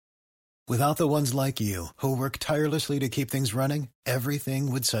Without the ones like you, who work tirelessly to keep things running,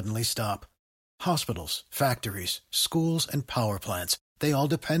 everything would suddenly stop. Hospitals, factories, schools, and power plants, they all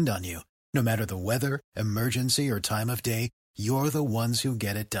depend on you. No matter the weather, emergency, or time of day, you're the ones who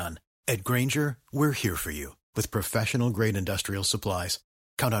get it done. At Granger, we're here for you with professional-grade industrial supplies.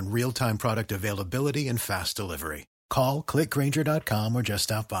 Count on real-time product availability and fast delivery. Call, clickgranger.com, or just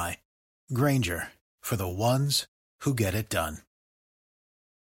stop by. Granger, for the ones who get it done.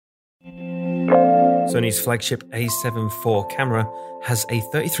 Sony's flagship A7 IV camera has a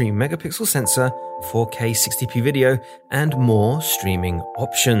 33-megapixel sensor, 4K 60p video, and more streaming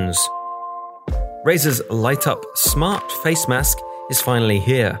options. Razer's light-up smart face mask is finally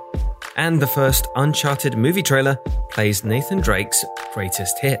here, and the first Uncharted movie trailer plays Nathan Drake's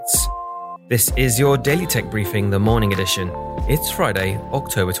greatest hits. This is your Daily Tech Briefing, the morning edition. It's Friday,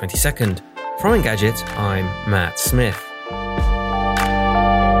 October 22nd. From Engadget, I'm Matt Smith.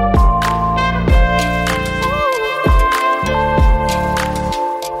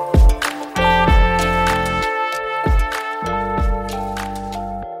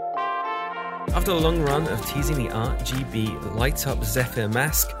 After a long run of teasing the RGB light-up Zephyr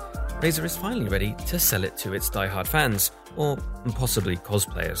mask, Razer is finally ready to sell it to its die-hard fans, or possibly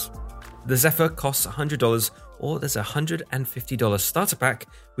cosplayers. The Zephyr costs $100, or there's a $150 starter pack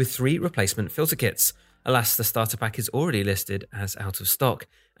with 3 replacement filter kits. Alas, the starter pack is already listed as out of stock,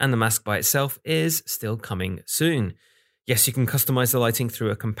 and the mask by itself is still coming soon. Yes, you can customize the lighting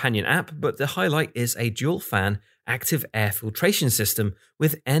through a companion app, but the highlight is a dual-fan active air filtration system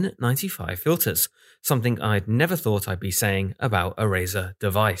with N95 filters, something I'd never thought I'd be saying about a Razer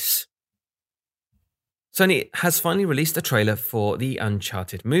device. Sony has finally released a trailer for the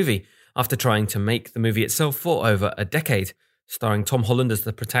Uncharted movie, after trying to make the movie itself for over a decade. Starring Tom Holland as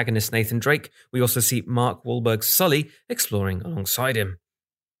the protagonist Nathan Drake, we also see Mark Wahlberg's Sully exploring alongside him.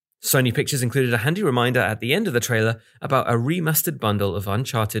 Sony Pictures included a handy reminder at the end of the trailer about a remastered bundle of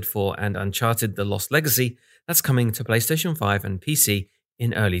Uncharted 4 and Uncharted The Lost Legacy that's coming to PlayStation 5 and PC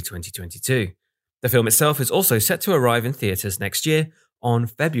in early 2022. The film itself is also set to arrive in theaters next year on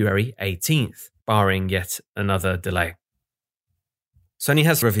February 18th, barring yet another delay. Sony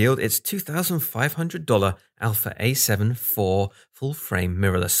has revealed its $2,500 Alpha A7 IV full-frame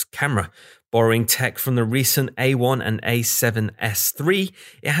mirrorless camera. Borrowing tech from the recent A1 and A7S III,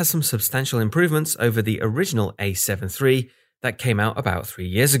 it has some substantial improvements over the original A7 III that came out about 3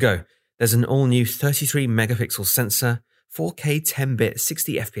 years ago. There's an all-new 33-megapixel sensor, 4K 10-bit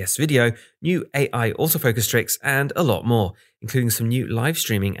 60fps video, new AI autofocus tricks, and a lot more, including some new live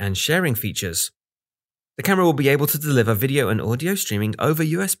streaming and sharing features. The camera will be able to deliver video and audio streaming over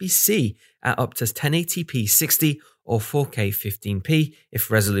USB-C at up to 1080p 60 or 4K 15p if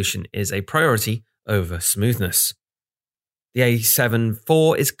resolution is a priority over smoothness. The A7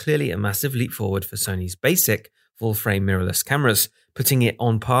 IV is clearly a massive leap forward for Sony's basic full-frame mirrorless cameras, putting it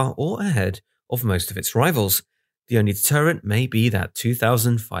on par or ahead of most of its rivals. The only deterrent may be that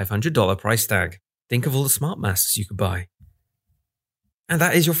 $2,500 price tag. Think of all the smart masks you could buy. And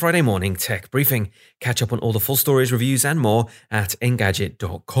that is your Friday morning tech briefing. Catch up on all the full stories, reviews, and more at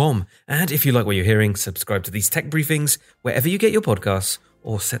Engadget.com. And if you like what you're hearing, subscribe to these tech briefings wherever you get your podcasts,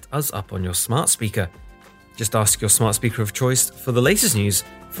 or set us up on your smart speaker. Just ask your smart speaker of choice for the latest news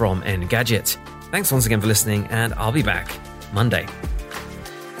from Engadget. Thanks once again for listening, and I'll be back Monday.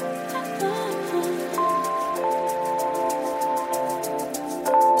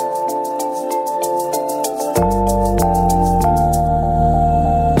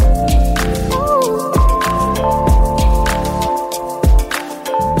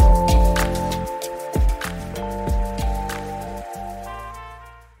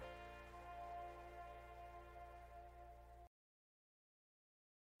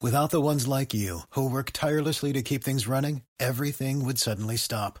 Without the ones like you, who work tirelessly to keep things running, everything would suddenly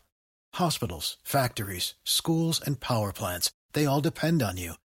stop. Hospitals, factories, schools, and power plants, they all depend on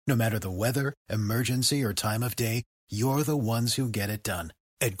you. No matter the weather, emergency, or time of day, you're the ones who get it done.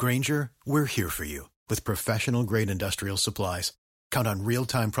 At Granger, we're here for you with professional-grade industrial supplies. Count on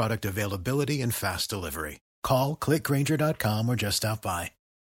real-time product availability and fast delivery. Call, clickgranger.com, or just stop by.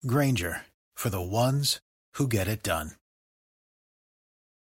 Granger, for the ones who get it done.